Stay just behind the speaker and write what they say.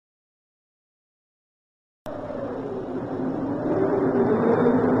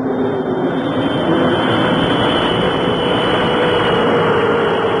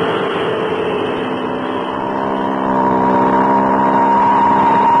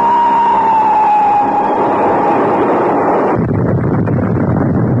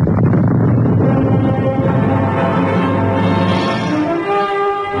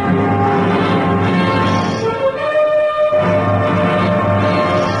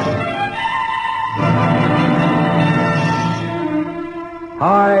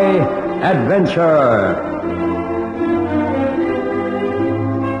adventure.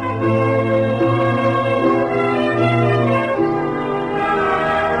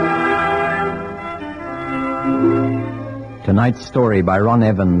 Tonight's story by Ron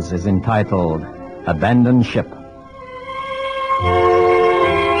Evans is entitled Abandoned Ship.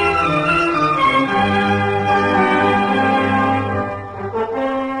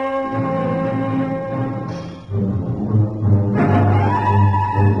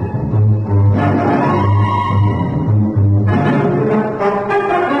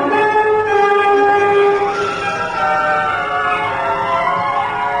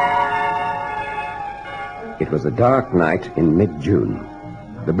 It was a dark night in mid-June.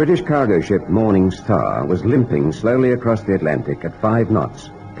 The British cargo ship Morning Star was limping slowly across the Atlantic at 5 knots,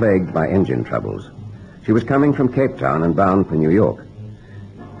 plagued by engine troubles. She was coming from Cape Town and bound for New York.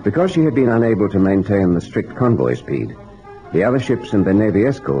 Because she had been unable to maintain the strict convoy speed, the other ships in the Navy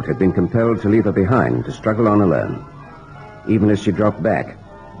escort had been compelled to leave her behind to struggle on alone. Even as she dropped back,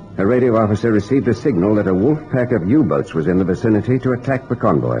 her radio officer received a signal that a wolf pack of U-boats was in the vicinity to attack the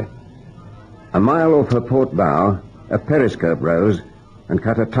convoy. A mile off her port bow, a periscope rose and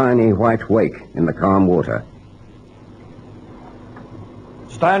cut a tiny white wake in the calm water.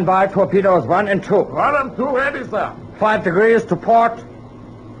 Stand by, torpedoes 1 and 2. 1 and 2, ready, sir. 5 degrees to port.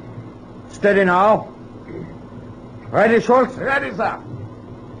 Steady now. Ready, Schultz? Ready, sir.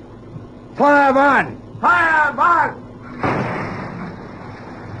 Fire 1. Fire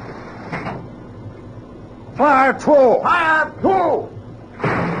 1. Fire 2. Fire 2.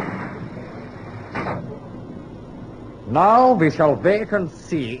 Now we shall wait and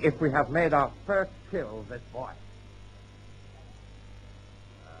see if we have made our first kill this voyage.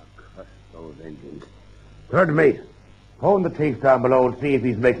 Curse those engines. Heard me. Phone the chief down below and see if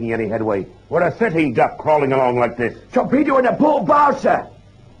he's making any headway. We're a sitting duck crawling along like this. Torpedo in the port bow, sir.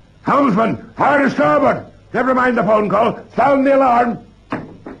 Helmsman, hard to starboard. Never mind the phone call. Sound the alarm.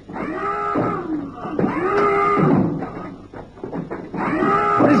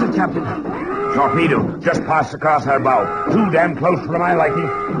 What is it, Captain? Torpedo, just passed across our bow. Too damn close for my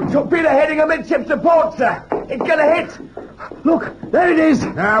liking. Torpedo heading amidships to port, sir. It's gonna hit. Look, there it is.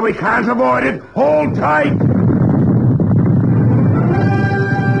 Now we can't avoid it. Hold tight.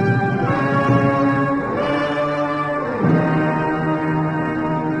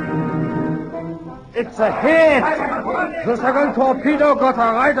 It's a hit. The second torpedo got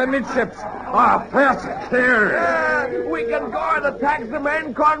her right amidships. Our first kill. We can go and attack the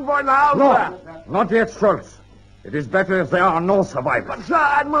main convoy now, No, sir. not yet, Schultz. It is better if there are no survivors. But, sir,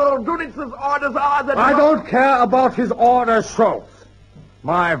 Admiral Dunitz's orders are that... I don't care about his orders, Schultz.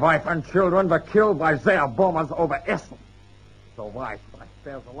 My wife and children were killed by their bombers over Essen. So why should I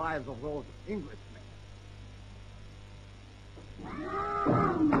spare the lives of those Englishmen?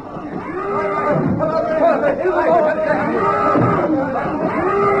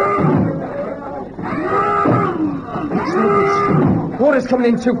 Water's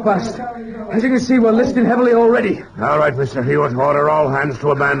coming in too fast. As you can see, we're listed heavily already. All right, Mr. Hewitt, order all hands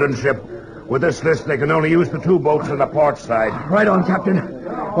to abandon ship. With this list, they can only use the 2 boats on the port side. Right on, Captain.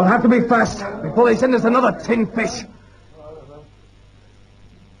 We'll have to be fast before they send us another tin fish.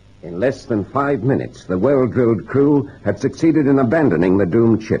 In less than 5 minutes, the well-drilled crew had succeeded in abandoning the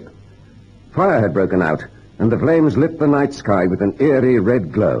doomed ship. Fire had broken out, and the flames lit the night sky with an eerie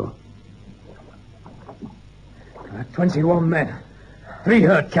red glow. 21 men. 3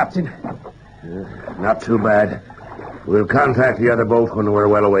 hurt, Captain. Not too bad. We'll contact the other boat when we're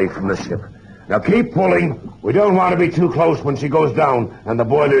well away from the ship. Now keep pulling. We don't want to be too close when she goes down and the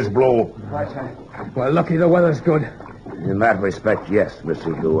boilers blow. Right, sir. We're lucky the weather's good. In that respect, yes,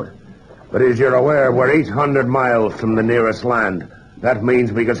 Mr. Hewitt. But as you're aware, we're 800 miles from the nearest land. That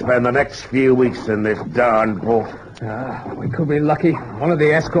means we could spend the next few weeks in this darned boat. We could be lucky. One of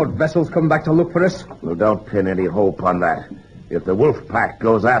the escort vessels come back to look for us. Well, don't pin any hope on that. If the wolf pack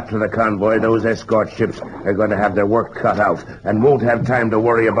goes after the convoy, those escort ships are going to have their work cut out and won't have time to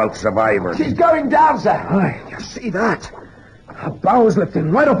worry about survivors. She's going down, sir. Aye, you see that? Her bow's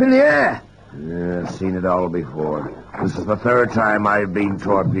lifting right up in the air. Yeah, I've seen it all before. This is the 3rd time I've been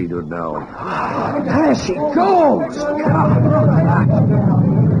torpedoed now. There she goes.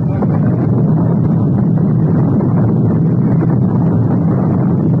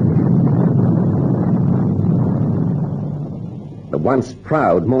 The once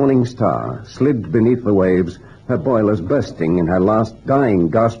proud Morning Star slid beneath the waves, her boilers bursting in her last dying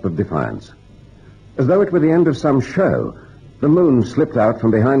gasp of defiance. As though it were the end of some show, the moon slipped out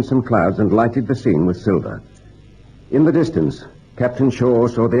from behind some clouds and lighted the scene with silver. In the distance, Captain Shaw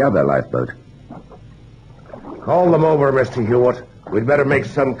saw the other lifeboat. Call them over, Mr. Hewitt. We'd better make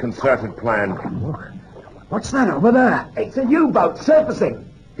some concerted plan. Look, what's that over there? It's a U-boat surfacing.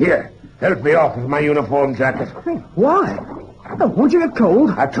 Here, help me off with my uniform jacket. Why? Oh, won't you get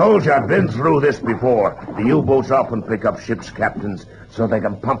cold? I told you I've been through this before. The U-boats often pick up ships' captains so they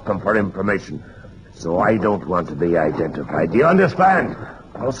can pump them for information. So I don't want to be identified. Do you understand?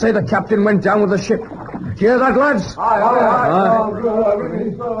 I'll say the captain went down with the ship. Do you hear that, lads?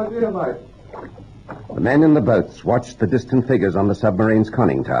 The men in the boats watched the distant figures on the submarine's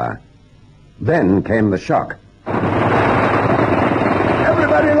conning tower. Then came the shock.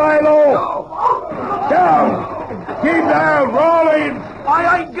 Everybody lie low! Down! Keep down! Rolling!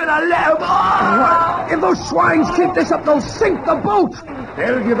 I ain't gonna let him. If those swines keep this up, they'll sink the boat.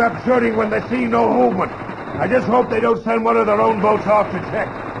 They'll give up shooting when they see no movement. I just hope they don't send one of their own boats off to check.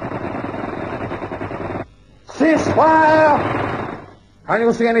 Ceasefire! Can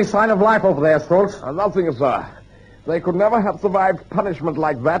you see any sign of life over there, Schultz? Nothing, sir. They could never have survived punishment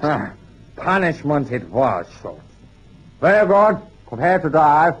like that. Punishment it was, Schultz. Very good. Prepare to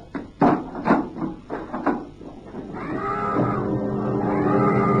dive.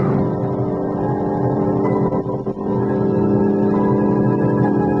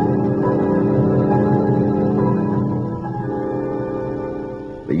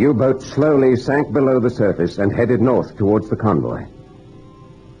 The U-boat slowly sank below the surface and headed north towards the convoy.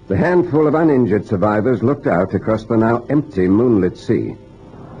 The handful of uninjured survivors looked out across the now empty moonlit sea.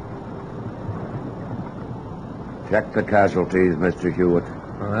 Check the casualties, Mr. Hewitt.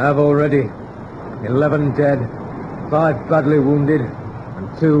 I have already. 11 dead, 5 badly wounded,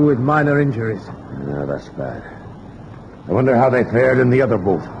 and 2 with minor injuries. Yeah, that's bad. I wonder how they fared in the other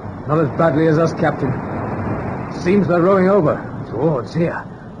boat. Not as badly as us, Captain. Seems they're rowing over towards here.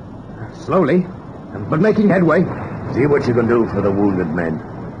 Slowly, but making headway. See what you can do for the wounded men.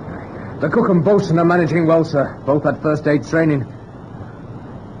 The cook and boatswain are managing well, sir. Both had first aid training.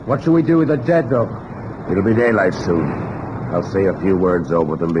 What shall we do with the dead, though? It'll be daylight soon. I'll say a few words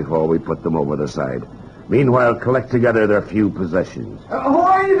over them before we put them over the side. Meanwhile, collect together their few possessions.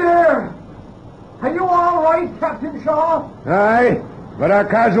 Ahoy there! Are you all right, Captain Shaw? Aye, but our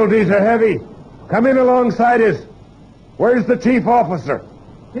casualties are heavy. Come in alongside us. Where's the chief officer?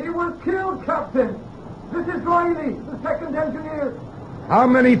 He was killed, Captain. This is Riley, the second engineer. How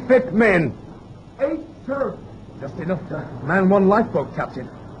many fit men? 8, sir. Just enough to man one lifeboat, Captain.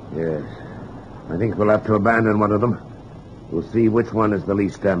 Yes. I think we'll have to abandon one of them. We'll see which one is the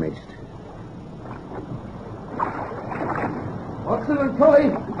least damaged. Watson and Tully,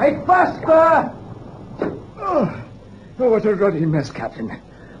 make faster! Oh, what a ruddy mess, Captain.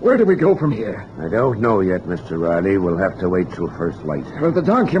 Where do we go from here? I don't know yet, Mr. Riley. We'll have to wait till first light. Well, the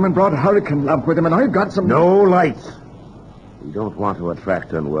donkeyman brought a hurricane lamp with him, and I've got some... No lights. We don't want to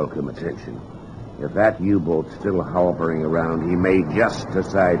attract unwelcome attention. If that U-boat's still hovering around, he may just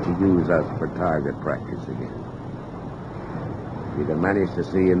decide to use us for target practice again. If you can manage to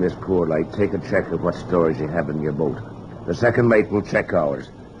see in this poor light, take a check of what stores you have in your boat. The second mate will check ours.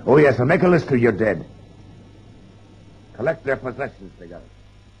 Oh, yes, and make a list of your dead. Collect their possessions together.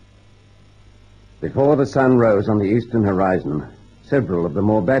 Before the sun rose on the eastern horizon, several of the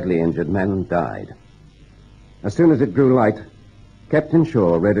more badly injured men died. As soon as it grew light, Captain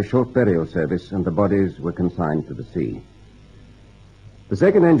Shaw read a short burial service and the bodies were consigned to the sea. The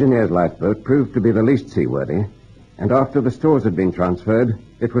second engineer's lifeboat proved to be the least seaworthy, and after the stores had been transferred,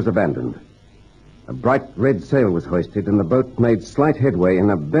 it was abandoned. A bright red sail was hoisted and the boat made slight headway in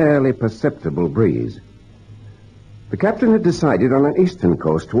a barely perceptible breeze. The captain had decided on an eastern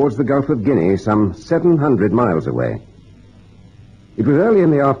course towards the Gulf of Guinea, some 700 miles away. It was early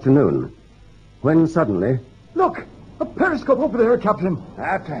in the afternoon, when suddenly... Look! A periscope over there, Captain.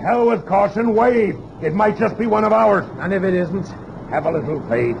 To hell with caution. Wave. It might just be one of ours. And if it isn't? Have a little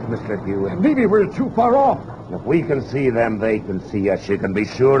faith, Mr. Hewitt. Maybe we're too far off. If we can see them, they can see us. You can be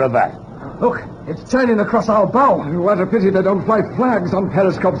sure of that. Look, it's turning across our bow. What a pity they don't fly flags on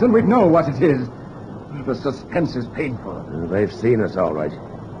periscopes, then we'd know what it is. The suspense is painful. They've seen us, all right.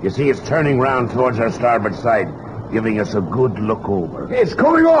 You see, it's turning round towards our starboard side, giving us a good look over. It's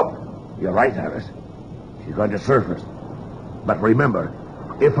coming up! You're right, Harris. She's going to surface. But remember,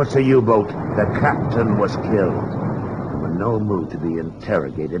 if it's a U-boat, the captain was killed. I'm in no mood to be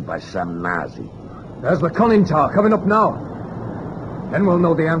interrogated by some Nazi. There's the conning tower coming up now. Then we'll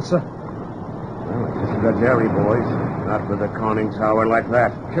know the answer. Well, it isn't a dairy, boys. Not with a conning tower like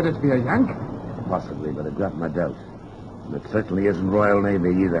that. Could it be a Yank? Possibly, but I've got my doubts. And it certainly isn't Royal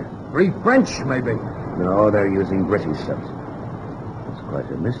Navy either. Free French, maybe. No, they're using British subs. It's quite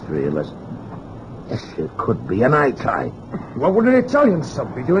a mystery, unless... Yes, it could be an eye tie. What would an Italian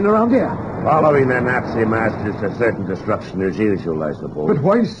sub be doing around here? Following their Nazi masters to certain destruction as usual, I suppose. But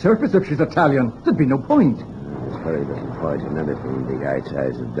why surface if she's Italian? There'd be no point. There's very little point in anything the eye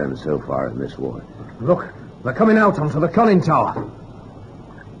ties have done so far in this war. Look, they're coming out onto the conning tower.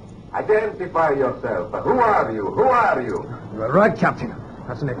 Identify yourself. Who are you? Who are you? You're right, Captain.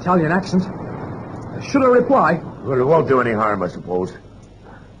 That's an Italian accent. Should I reply? Well, it won't do any harm, I suppose.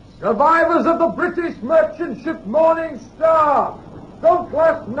 Survivors of the British merchant ship Morning Star. Sunk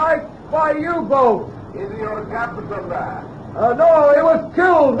last night by U-boat. Is your captain there? No, he was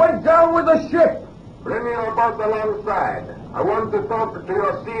killed. Went down with the ship. Bring your boat alongside. I want to talk to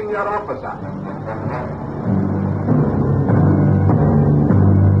your senior officer.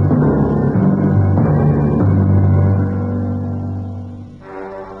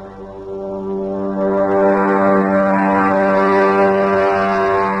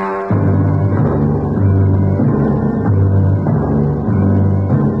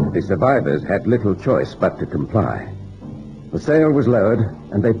 The survivors had little choice but to comply. The sail was lowered,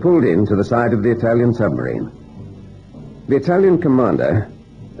 and they pulled in to the side of the Italian submarine. The Italian commander,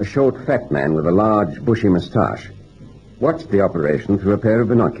 a short, fat man with a large, bushy moustache, watched the operation through a pair of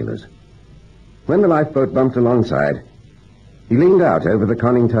binoculars. When the lifeboat bumped alongside, he leaned out over the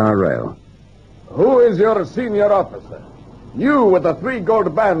conning tower rail. Who is your senior officer? You with the 3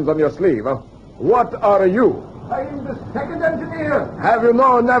 gold bands on your sleeve. What are you? I am the second engineer. Have you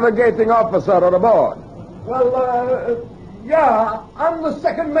no navigating officer on aboard? Well, yeah, I'm the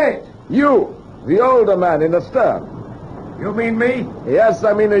second mate. You, the older man in the stern. You mean me? Yes,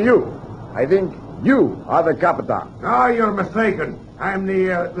 I mean you. I think you are the captain. No, you're mistaken. I'm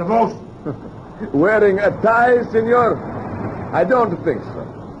the bosun. Wearing a tie, senor? I don't think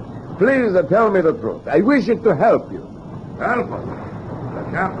so. Please tell me the truth. I wish it to help you. Help us?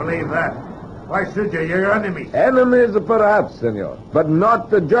 I can't believe that. Why should you? You're your enemies. Enemies, perhaps, senor, but not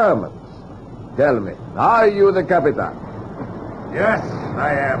the Germans. Tell me, are you the captain? Yes,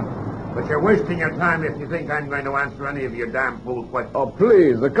 I am. But you're wasting your time if you think I'm going to answer any of your damn fool questions. Oh,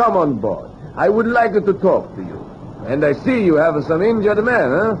 please, come on board. I would like to talk to you. And I see you have some injured men,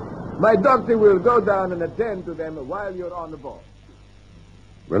 huh? My doctor will go down and attend to them while you're on the board.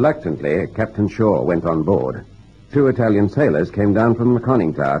 Reluctantly, Captain Shaw went on board. 2 Italian sailors came down from the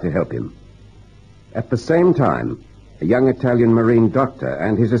conning tower to help him. At the same time, a young Italian marine doctor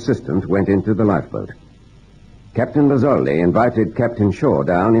and his assistant went into the lifeboat. Captain Lazzoli invited Captain Shaw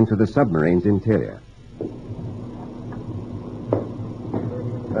down into the submarine's interior.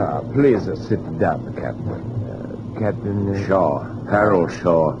 Please sit down, Captain. Captain Shaw. Harold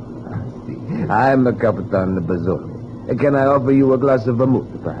Shaw. I'm the Captain Bazzoli. Can I offer you a glass of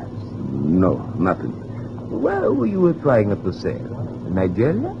vermouth, perhaps? No, nothing. Where were you trying to sail?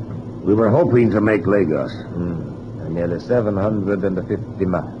 Nigeria? We were hoping to make Lagos. Nearly 750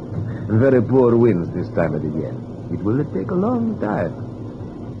 miles. Very poor winds this time of the year. It will take a long time.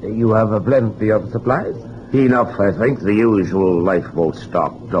 You have plenty of supplies? Enough, I think. The usual lifeboat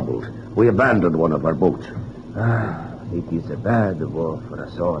stock doubled. We abandoned one of our boats. It is a bad war for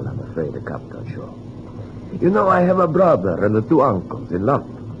us all, I'm afraid, Captain Shaw. You know, I have a brother and 2 uncles in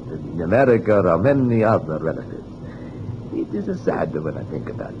London. In America are many other relatives. It is sad when I think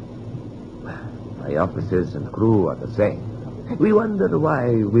about it. My officers and crew are the same. We wonder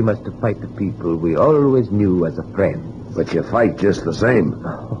why we must fight the people we always knew as friends. But you fight just the same.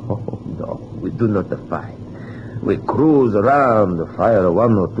 Oh, no, we do not fight. We cruise around, fire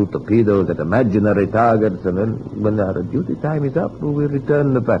 1 or 2 torpedoes at imaginary targets, and then when our duty time is up, we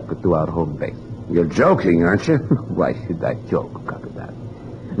return back to our home base. You're joking, aren't you? Why should I joke, Captain?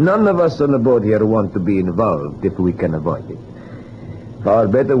 None of us on the boat here want to be involved if we can avoid it. Far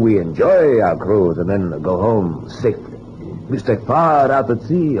better we enjoy our cruise and then go home safely. We stay far out at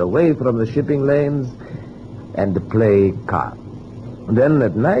sea, away from the shipping lanes, and play cards. Then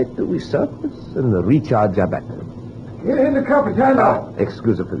at night we surface and recharge our batteries. In the Capitano.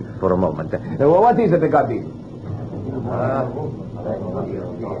 Excuse me for a moment. What is it, Gabi?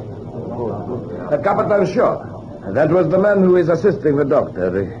 The Captain Shaw. That was the man who is assisting the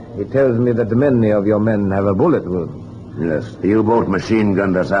doctor. He tells me that many of your men have a bullet wound. Yes, the U-boat machine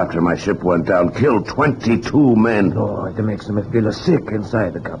gunned us after my ship went down. Killed 22 men. Oh, it makes me feel sick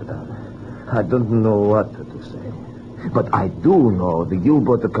inside, Captain. I don't know what to say. But I do know the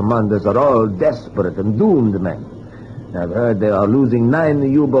U-boat commanders are all desperate and doomed men. I've heard they are losing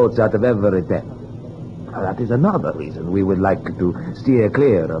 9 U-boats out of every 10. That is another reason we would like to steer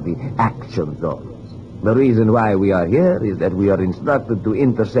clear of the action zones. The reason why we are here is that we are instructed to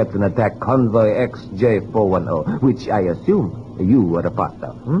intercept and attack convoy XJ410, which I assume you are a part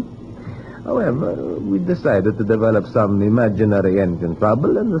of. However, we decided to develop some imaginary engine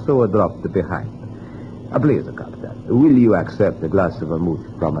trouble and so dropped behind. Please, Captain, will you accept a glass of vermouth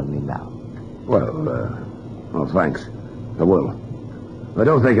from me now? Well, thanks. I will. I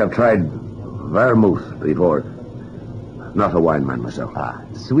don't think I've tried vermouth before. Not a wine man myself.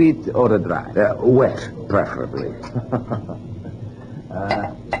 Sweet or dry? Wet, preferably.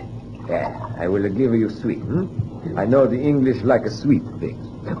 I will give you sweet. I know the English like a sweet thing.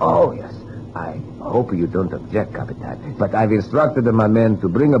 Oh, yes. I hope you don't object, Captain, but I've instructed my men to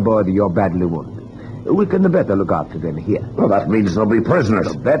bring aboard your badly wounded. We can better look after them here. Well, that means they'll be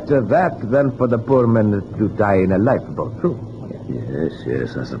prisoners. Better that than for the poor men to die in a lifeboat, too.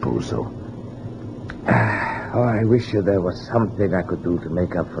 Yes, I suppose so. I wish there was something I could do to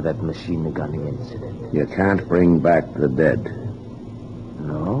make up for that machine gunning incident. You can't bring back the dead.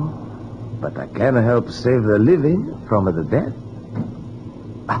 No, but I can help save the living from the dead.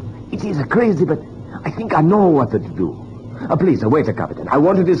 It is crazy, but I think I know what to do. Please, wait, Captain. I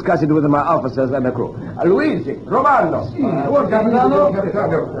want to discuss it with my officers and the crew. Luigi, Romano.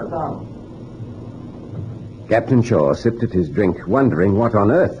 Captain Shaw sipped at his drink, wondering what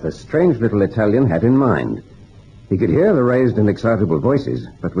on earth the strange little Italian had in mind. He could hear the raised and excitable voices,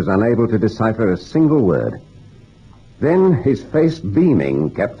 but was unable to decipher a single word. Then, his face beaming,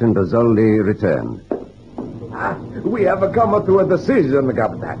 Captain Bozzoli returned. We have come to a decision,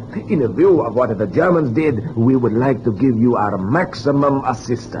 Captain. In view of what the Germans did, we would like to give you our maximum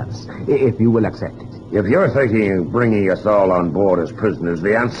assistance, if you will accept it. If you're thinking of bringing us all on board as prisoners,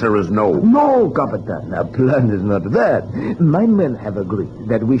 the answer is no. No, Captain. The plan is not that. My men have agreed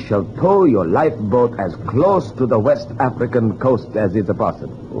that we shall tow your lifeboat as close to the West African coast as is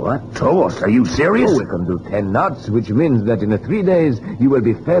possible. What? Tow us? Are you serious? We can do 10 knots, which means that in 3 days you will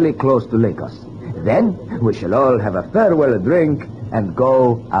be fairly close to Lagos. Then we shall all have a farewell drink and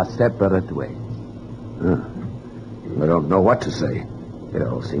go our separate ways. I don't know what to say. It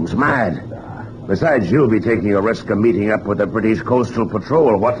all seems mad. Besides, you'll be taking a risk of meeting up with the British Coastal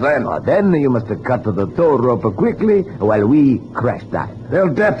Patrol. What then? Then you must cut the tow rope quickly while we crash dive.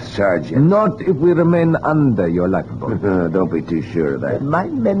 They'll depth charge you. Not if we remain under your lifeboat. Don't be too sure of that. My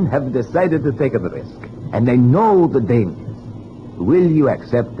men have decided to take the risk, and they know the dangers. Will you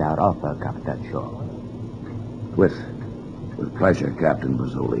accept our offer, Captain Shaw? With pleasure, Captain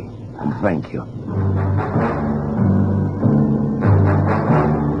Bozzoli, and thank you.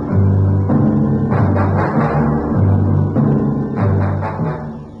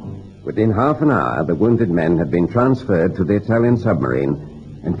 Within half an hour, the wounded men had been transferred to the Italian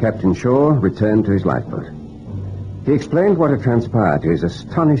submarine, and Captain Shaw returned to his lifeboat. He explained what had transpired to his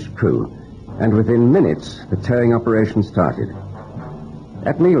astonished crew, and within minutes, the towing operation started.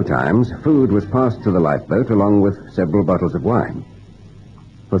 At mealtimes, food was passed to the lifeboat along with several bottles of wine.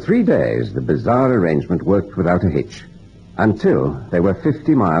 For 3 days, the bizarre arrangement worked without a hitch, until they were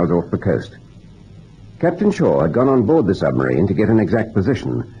 50 miles off the coast. Captain Shaw had gone on board the submarine to get an exact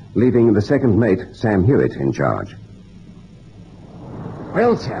position, leaving the second mate, Sam Hewitt, in charge.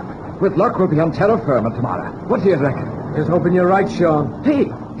 Well, Sam, with luck, we'll be on terra firma tomorrow. What do you reckon? Just hoping you're right, Sean. Hey,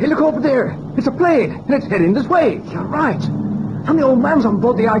 look over there. It's a plane, and it's heading this way. You're right. And the old man's on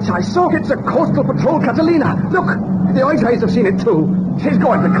board the ITI, so it's a Coastal Patrol Catalina. Look, the ITIs have seen it too. She's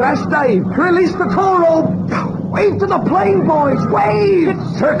going to crash dive. Release the tow rope. Wave to the plane, boys. Wave.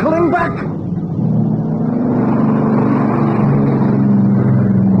 It's circling back.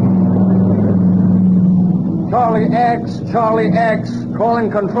 Charlie X, calling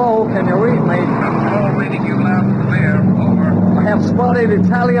control. Can you read me? Control reading you loud and clear. Over. I have spotted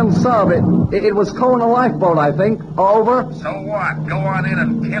Italian sub. It was towing a lifeboat, I think. Over. So what? Go on in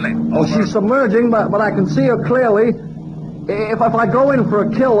and kill it. Oh, she's submerging, but I can see her clearly. If I go in for a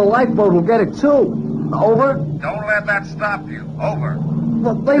kill, the lifeboat will get it too. Over. Don't let that stop you. Over.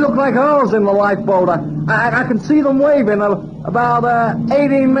 Well, they look like ours in the lifeboat. I can see them waving. About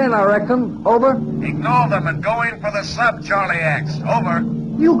 18 men, I reckon. Over. Ignore them and go in for the sub, Charlie X. Over.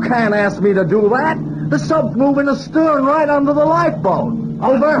 You can't ask me to do that. The sub's moving astern right under the lifeboat.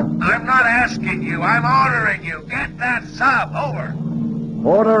 Over. I'm not asking you. I'm ordering you. Get that sub. Over.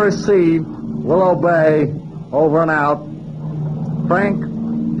 Order received. We'll obey. Over and out. Frank,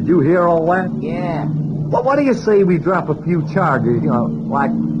 did you hear all that? Yeah. Well, what do you say we drop a few charges,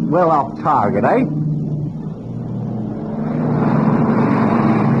 like well off target, eh?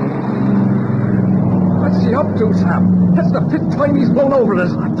 What's he up to, Sam? That's the 5th time he's blown over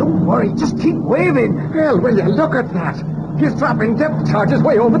us. Don't worry, just keep waving. Well, will you look at that? He's dropping depth charges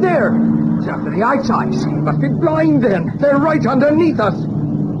way over there. It's after the ITIs. He must be blind then. They're right underneath us.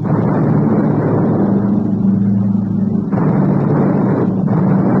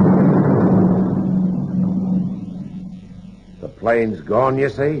 plane's gone, you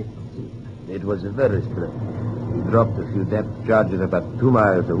say? It was very strange. He dropped a few depth charges about 2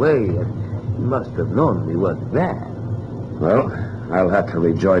 miles away, and he must have known we weren't there. Well, I'll have to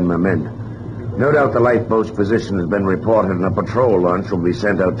rejoin my men. No doubt the lifeboat's position has been reported, and a patrol launch will be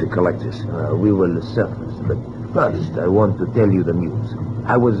sent out to collect us. We will surface, but first I want to tell you the news.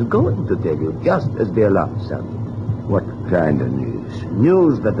 I was going to tell you just as the alarm sounded. What kind of news?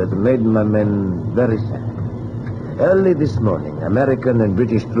 News that has made my men very sad. Early this morning, American and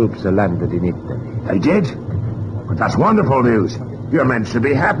British troops landed in Italy. They did? But that's wonderful news. Your men should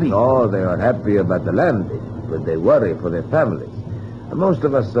be happy. Oh, they are happy about the landing, but they worry for their families. Most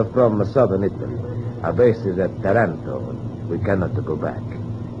of us are from southern Italy. Our base is at Taranto, and we cannot go back.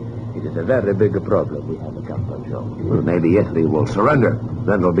 It is a very big problem we have, Captain Joe. Well, maybe Italy will surrender.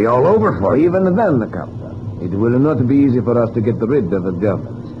 Then it'll be all over for you. Even then, Captain, it will not be easy for us to get rid of the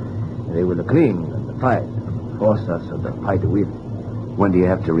Germans. They will cling and fight, force us to fight with. When do you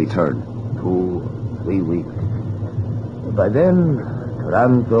have to return? 2 or 3 weeks. By then,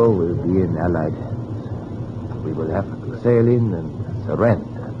 Taranto will be in Allied hands. We will have to sail in and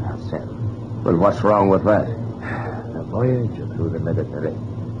surrender ourselves. Well, what's wrong with that? The voyage through the Mediterranean.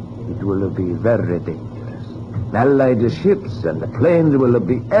 It will be very dangerous. Allied ships and the planes will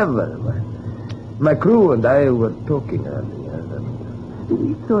be everywhere. My crew and I were talking earlier, and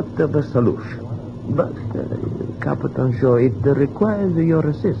we thought of a solution. But, Captain Shaw, it requires your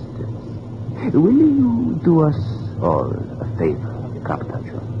assistance. Will you do us all a favor, Captain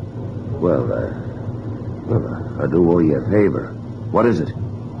Shaw? Well, I do owe you a favor. What is it?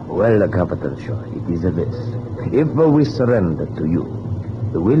 Well, Captain Shaw, it is this. If we surrender to you,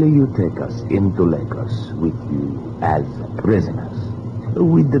 will you take us into Lagos with you as prisoners?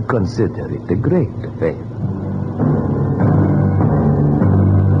 We'd consider it a great favor.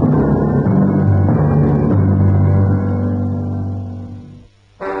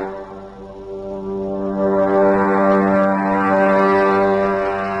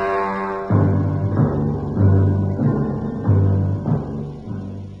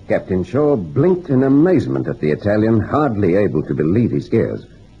 Captain Shaw blinked in amazement at the Italian, hardly able to believe his ears.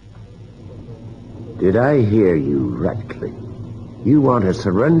 Did I hear you rightly? You want to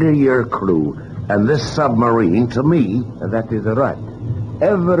surrender your crew and this submarine to me? That is right.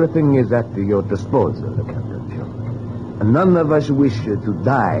 Everything is at your disposal, Captain Shaw. None of us wish to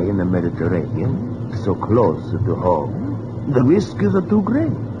die in the Mediterranean, so close to home. The risk is too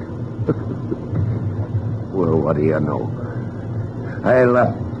great. Well, what do you know?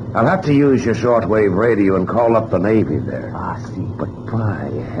 I'll have to use your shortwave radio and call up the Navy there. See. But by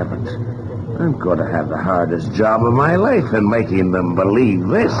heavens, I'm going to have the hardest job of my life in making them believe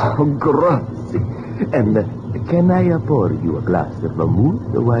this. Oh, grazie. And can I pour you a glass of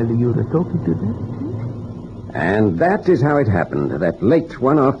vermouth while you're talking to them? And that is how it happened that late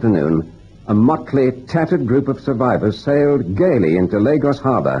one afternoon, a motley, tattered group of survivors sailed gaily into Lagos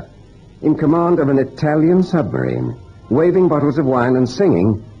harbor in command of an Italian submarine, waving bottles of wine and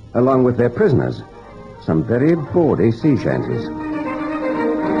singing along with their prisoners. Some very bawdy sea shanties.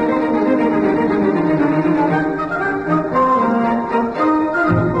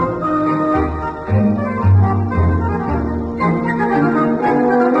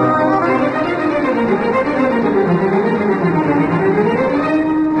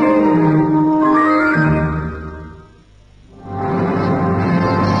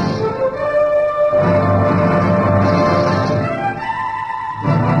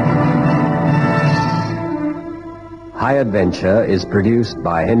 High Adventure is produced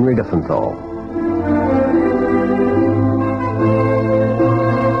by Henry Diffenthal.